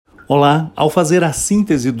Olá, ao fazer a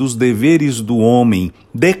síntese dos deveres do homem,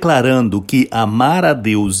 declarando que amar a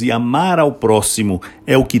Deus e amar ao próximo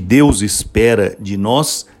é o que Deus espera de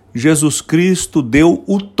nós, Jesus Cristo deu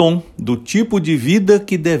o tom do tipo de vida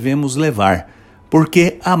que devemos levar.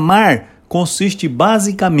 Porque amar consiste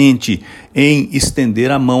basicamente em estender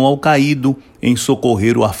a mão ao caído, em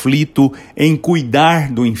socorrer o aflito, em cuidar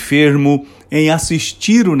do enfermo, em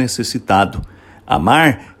assistir o necessitado.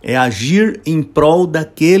 Amar é agir em prol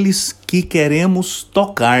daqueles que queremos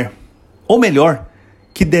tocar, ou melhor,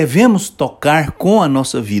 que devemos tocar com a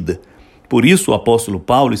nossa vida. Por isso o apóstolo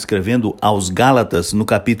Paulo, escrevendo aos Gálatas, no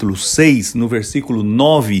capítulo 6, no versículo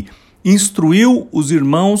 9, instruiu os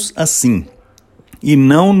irmãos assim: E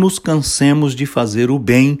não nos cansemos de fazer o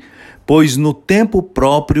bem, pois no tempo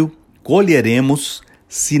próprio colheremos,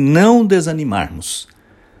 se não desanimarmos.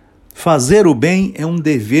 Fazer o bem é um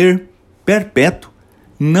dever perpétuo.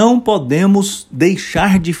 Não podemos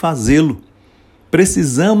deixar de fazê-lo.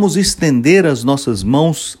 Precisamos estender as nossas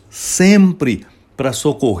mãos sempre para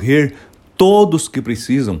socorrer todos que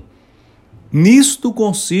precisam. Nisto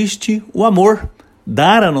consiste o amor,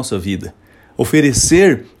 dar a nossa vida,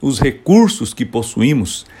 oferecer os recursos que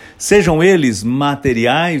possuímos, sejam eles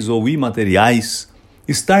materiais ou imateriais,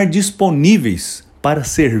 estar disponíveis para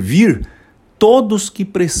servir todos que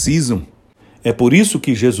precisam. É por isso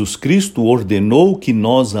que Jesus Cristo ordenou que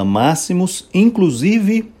nós amássemos,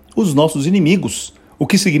 inclusive, os nossos inimigos. O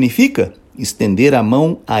que significa? Estender a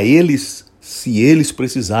mão a eles, se eles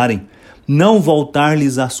precisarem. Não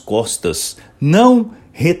voltar-lhes as costas. Não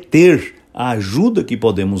reter a ajuda que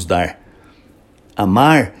podemos dar.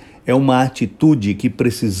 Amar é uma atitude que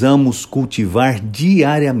precisamos cultivar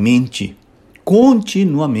diariamente,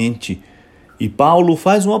 continuamente. E Paulo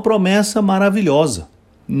faz uma promessa maravilhosa.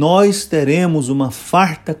 Nós teremos uma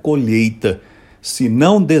farta colheita se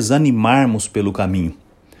não desanimarmos pelo caminho.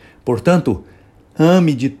 Portanto,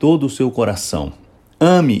 ame de todo o seu coração.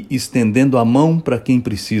 Ame estendendo a mão para quem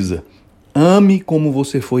precisa. Ame como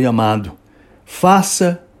você foi amado.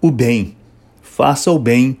 Faça o bem. Faça o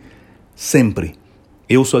bem sempre.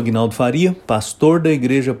 Eu sou Aguinaldo Faria, pastor da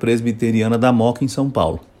Igreja Presbiteriana da Moca, em São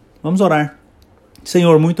Paulo. Vamos orar.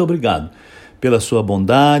 Senhor, muito obrigado pela sua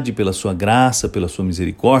bondade, pela sua graça, pela sua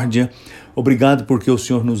misericórdia. Obrigado porque o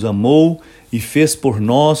Senhor nos amou e fez por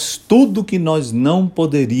nós tudo o que nós não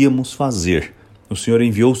poderíamos fazer. O Senhor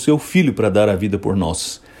enviou o seu Filho para dar a vida por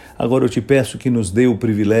nós. Agora eu te peço que nos dê o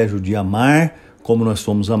privilégio de amar como nós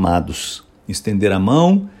fomos amados, estender a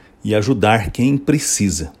mão e ajudar quem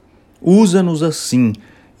precisa. Usa-nos assim,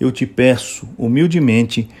 eu te peço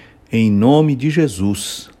humildemente, em nome de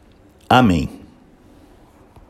Jesus. Amém.